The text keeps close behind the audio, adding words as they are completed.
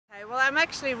Well, I'm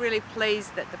actually really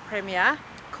pleased that the Premier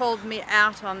called me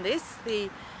out on this, the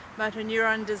Motor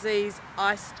Neurone Disease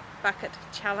Iced Bucket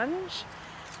Challenge.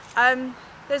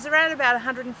 There's around about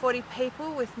 140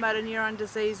 people with motor neurone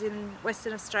disease in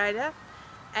Western Australia,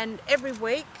 and every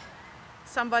week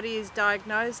somebody is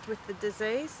diagnosed with the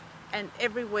disease, and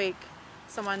every week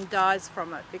someone dies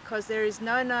from it because there is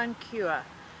no known cure.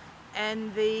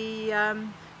 And the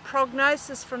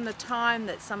prognosis from the time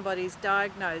that somebody's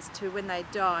diagnosed to when they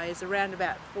die is around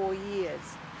about 4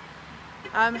 years.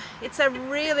 It's a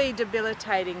really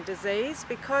debilitating disease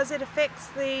because it affects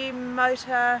the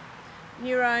motor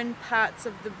neurone parts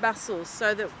of the muscles,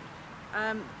 so that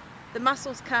the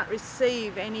muscles can't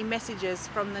receive any messages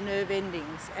from the nerve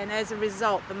endings, and as a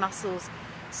result the muscles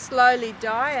slowly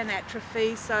die and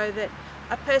atrophy, so that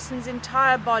a person's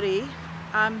entire body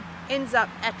ends up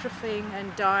atrophying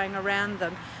and dying around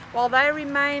them, while they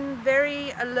remain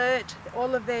very alert.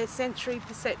 All of their sensory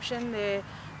perception, their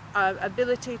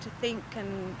ability to think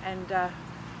and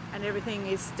everything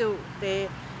is still there.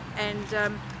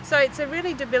 And so it's a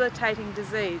really debilitating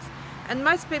disease. And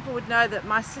most people would know that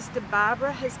my sister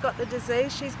Barbara has got the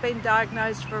disease. She's been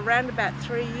diagnosed for around about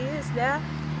 3 years now.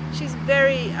 She's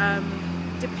very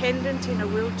dependent in a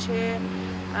wheelchair.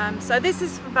 So this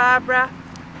is for Barbara,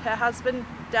 her husband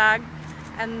Doug,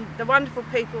 and the wonderful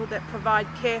people that provide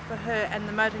care for her and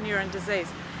the motor neurone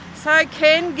disease. So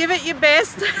Ken, give it your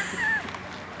best.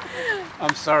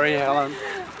 I'm sorry, Helen.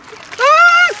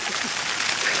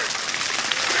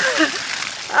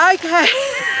 Okay.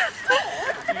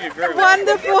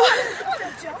 Wonderful.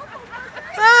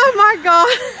 Oh my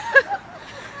God.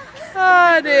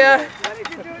 Oh dear.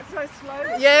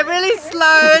 Yeah, really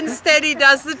slow and steady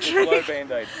does the trick.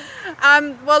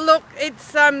 Well look,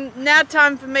 it's now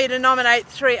time for me to nominate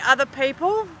 3 other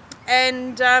people,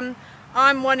 and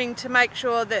I'm wanting to make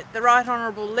sure that the Right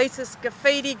Honourable Lisa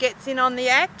Scafidi gets in on the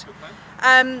act.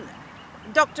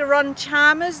 Dr Ron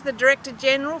Chalmers, the Director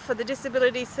General for the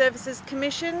Disability Services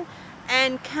Commission,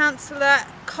 and Councillor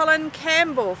Colin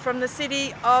Campbell from the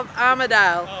City of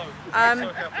Armidale.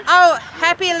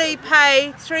 Happily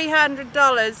pay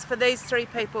 $300 for these 3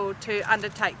 people to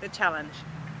undertake the challenge.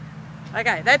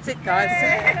 Okay, that's it guys.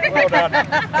 Well done.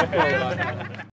 Well done.